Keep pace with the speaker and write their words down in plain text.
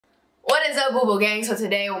What is up, Boo Boo Gang? So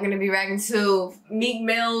today we're gonna be reacting to Meek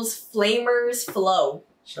Mill's Flamerz Flow.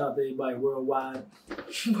 Shout out to everybody worldwide.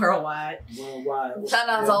 Worldwide. Shout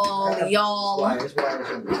out to all y'all. That's why it's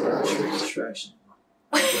a distraction.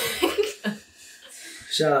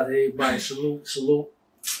 Shout out to everybody. Salute.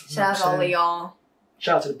 Shout out to all y'all.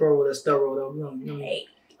 Shout out to the borough that's thorough though. You know Hey.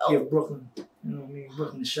 Give Brooklyn. You know what I mean?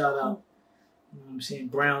 Brooklyn, shout out. You know what I'm saying?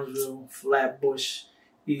 Brownsville, Flatbush,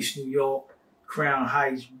 East New York, Crown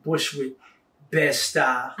Heights, Bushwick,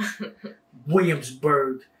 Bed-Stuy,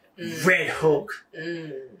 Williamsburg, Red Hook,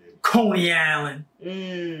 Coney Island.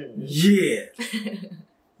 Yeah.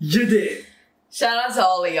 You did. Shout out to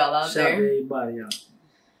all of y'all out there. Shout out to everybody out.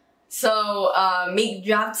 So, Meek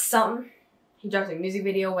dropped something. He dropped a music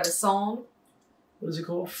video with a song. What is it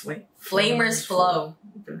called? Flamerz Flow.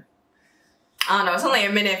 Okay. I don't know. It's only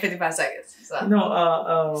 1 minute and 55 seconds. So. You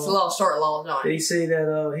know, it's a little short, little joint. They say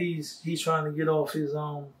that he's trying to get off his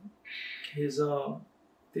it's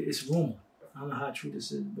rumor. I don't know how true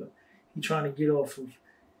this is, but he's trying to get off of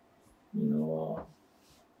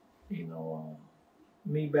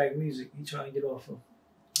Maybach music. He's trying to get off of.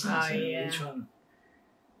 Oh yeah. He's trying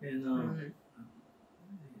to, and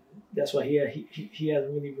that's why he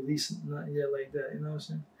hasn't really released nothing yet like that. You know what I'm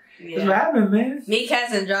saying? Yeah. That's what happened, man. Meek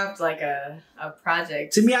hasn't dropped like a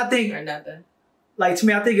project. To me, I think or nothing. Like to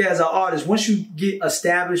me, I think as an artist, once you get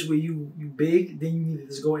established where you big, then you need to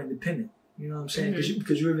just go independent. You know what I'm saying?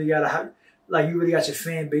 Because you really gotta you really got your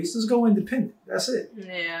fan base. Let's go independent. That's it.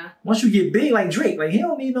 Yeah. Once you get big, like Drake, like he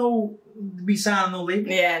don't need to be signing no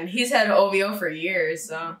label. Yeah, and he's had OVO for years,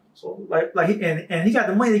 so and he got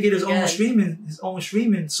the money to get his own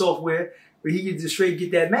streaming software where he can just straight get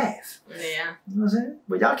that math. Yeah. You know what I'm saying?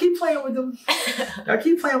 But y'all keep playing with them. Y'all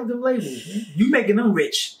keep playing with them labels. Man. You making them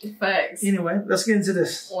rich. Facts. Anyway, let's get into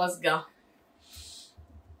this. Let's go.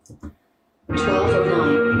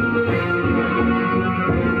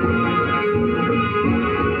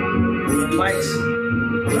 12:09. Lights.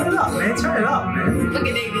 Turn it up, man. Turn it up, man. Look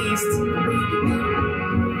at Dave East.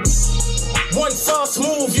 One false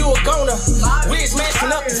move, you a goner. Wigs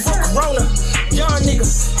matching up for Corona. Young nigga,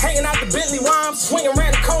 hanging out the Bentley while I'm swinging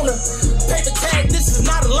around the corner. Paper tag, this is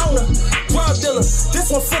not a loaner. Drug dealer, this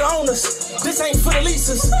one for the owners. This ain't for the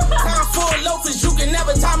leases. Time for loafers, you can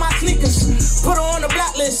never tie my sneakers. Put her on the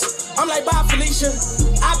blacklist. I'm like, bye, Felicia.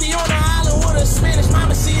 I be on the island with a Spanish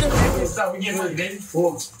mamacita. Stop, we get ready, baby.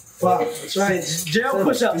 4, 5. That's right. Jail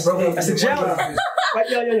push-ups. That's a jail. Right,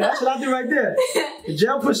 yo. That's what I do right there. The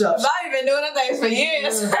jail push-ups. I've been doing them things for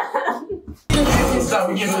years. Stop,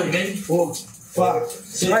 we get ready, baby. 4, 5.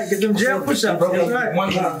 That's right, get them jail push-ups. That's right.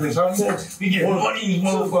 1 time, we get one of these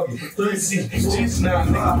motherfuckers. 36 now,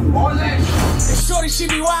 nigga. All that. Shorty, she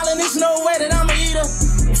be wildin', there's no way that I'ma eat her.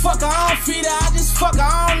 Fuck her, I don't feed her, I just fuck her,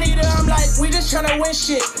 I don't need her. I'm like, we just tryna win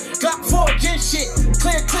shit. Glock 4 again shit.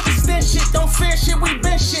 Clear clip extend shit, don't fear shit, we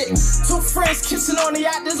been shit. 2 friends kissing on the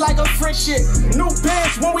yacht, just like a friendship. New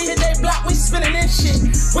bands, when we hit they block, we spinning in shit.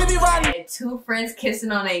 We be riding. 2 friends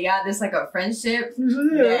kissing on a yacht, just like a friendship.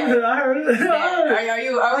 Yeah, I heard it.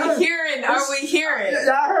 Are we hearing? Yeah, I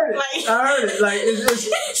heard it. I heard it. Like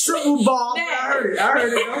it's simple ball. I heard it.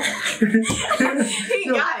 He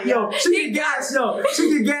got it. Yo, she get gas. She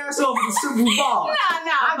get gas off the simple ball. Nah, I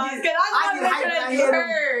get hyped when I hear them.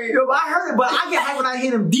 Yo, I heard it, but I get hyped when I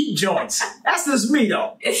hear them deep joints. That's just me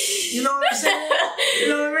though. You know what I'm saying? You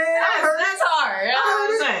know what I mean? That's hard. You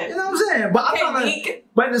know what I'm saying? But I'm trying to.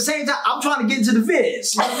 But at the same time, I'm trying to get into the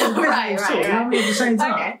viz. Right. You know what I mean? At the same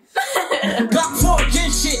time. Okay. Glock 4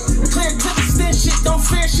 again shit. Clear clip extend shit. Don't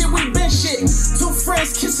fear shit, we been shit. 2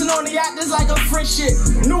 friends kissing on the yacht, just like a friendship.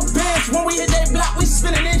 New bands, when we hit they block, we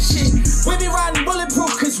spinning in shit. We be riding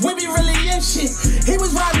bulletproof, cause we be really in shit. He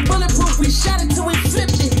was riding bulletproof, we shot it till we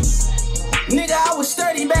flipped it. Nigga, I was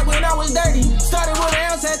 30 back when I was dirty. Started with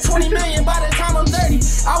an ounce at 20 million by the time I'm 30.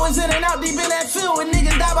 I was in and out deep in that field when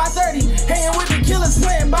niggas die by 30. Hanging with the killers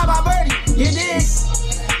playing bye-bye birdie. You dig?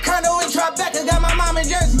 Condo in Tribeca, got my mom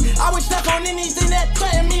in Jersey. I was stuck on anything that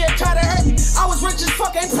threatened me or try to hurt me. I was rich as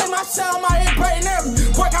fuck, ain't play my sound, my head pretty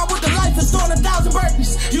nervous. Work out with the life and throwing 1,000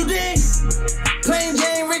 burpees. You dig? Plain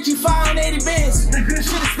Jane Richie, 580 bands.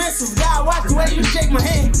 Shit expensive, God watch the way you shake my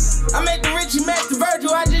hand. I made the Richie, Mac the Virgil,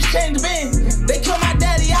 I just changed the band. They killed my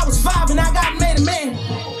daddy, I was 5 and I got made a man.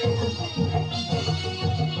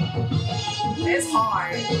 It's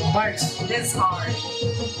hard. Bikes. It's hard.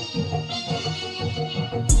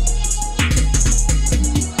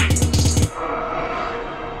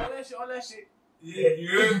 All that shit. Yeah, you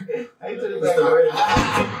heard? How you took it back?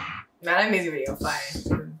 Nah, that music video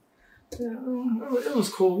fire. Yeah, it was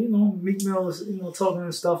cool. You know, Meek Mill was, talking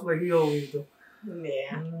and stuff like he always do. Yeah.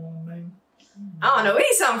 You know what I mean? I don't know. We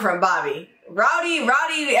need something from Bobby. Rowdy,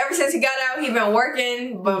 ever since he got out, he been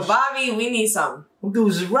working. But Bobby, we need something. Well, dude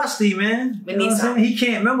was rusty, man. We need something. He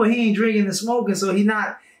can't remember. He ain't drinking and smoking, so he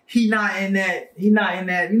not in that. You know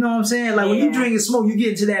what I'm saying? Like when you drink and smoke, you get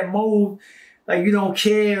into that mode, like you don't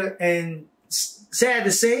care. And sad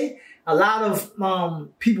to say, a lot of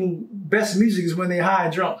people best music is when they high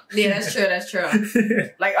and drunk. Yeah, that's true. That's true.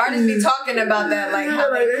 Like artists be talking about that, like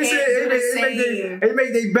how they can't do the same. They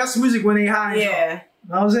make their best music when they high and drunk. Yeah. You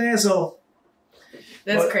know what I'm saying? So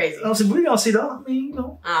that's crazy. We gonna see though. I mean, you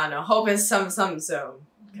know. I don't know. Hoping something soon.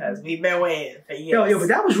 Because we've been waiting for years. Yo, but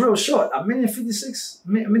that was real short. A minute 56, a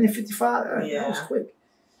minute 55. That was quick.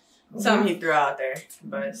 Something he threw out there,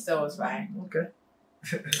 but it still was fine. Okay.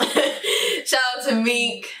 Shout out to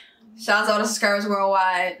Meek. Shout out to all the subscribers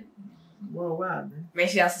worldwide. Worldwide, man. Make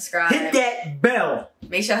sure y'all subscribe. Hit that bell.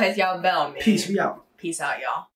 Make sure y'all hit y'all bell, man. Peace. We out. Peace out, y'all.